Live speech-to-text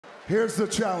Here's the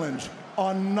challenge.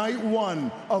 On night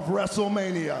one of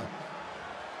WrestleMania,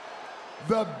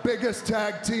 the biggest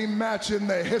tag team match in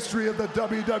the history of the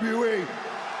WWE.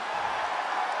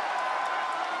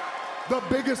 The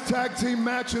biggest tag team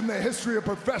match in the history of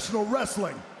professional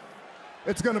wrestling.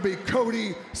 It's gonna be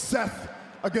Cody, Seth,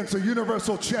 against the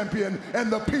Universal Champion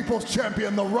and the People's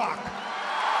Champion, The Rock.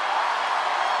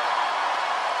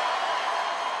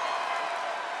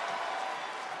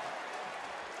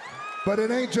 But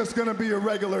it ain't just gonna be a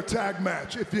regular tag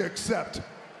match, if you accept.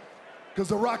 Because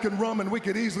The Rock and Roman, we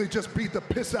could easily just beat the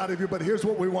piss out of you, but here's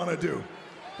what we wanna do.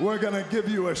 We're gonna give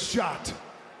you a shot.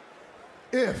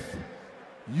 If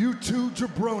you two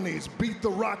jabronis beat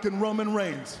The Rock and Roman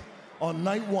Reigns on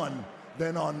night one,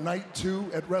 then on night two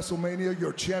at WrestleMania,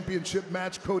 your championship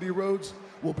match, Cody Rhodes,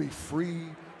 will be free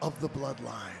of the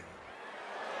bloodline.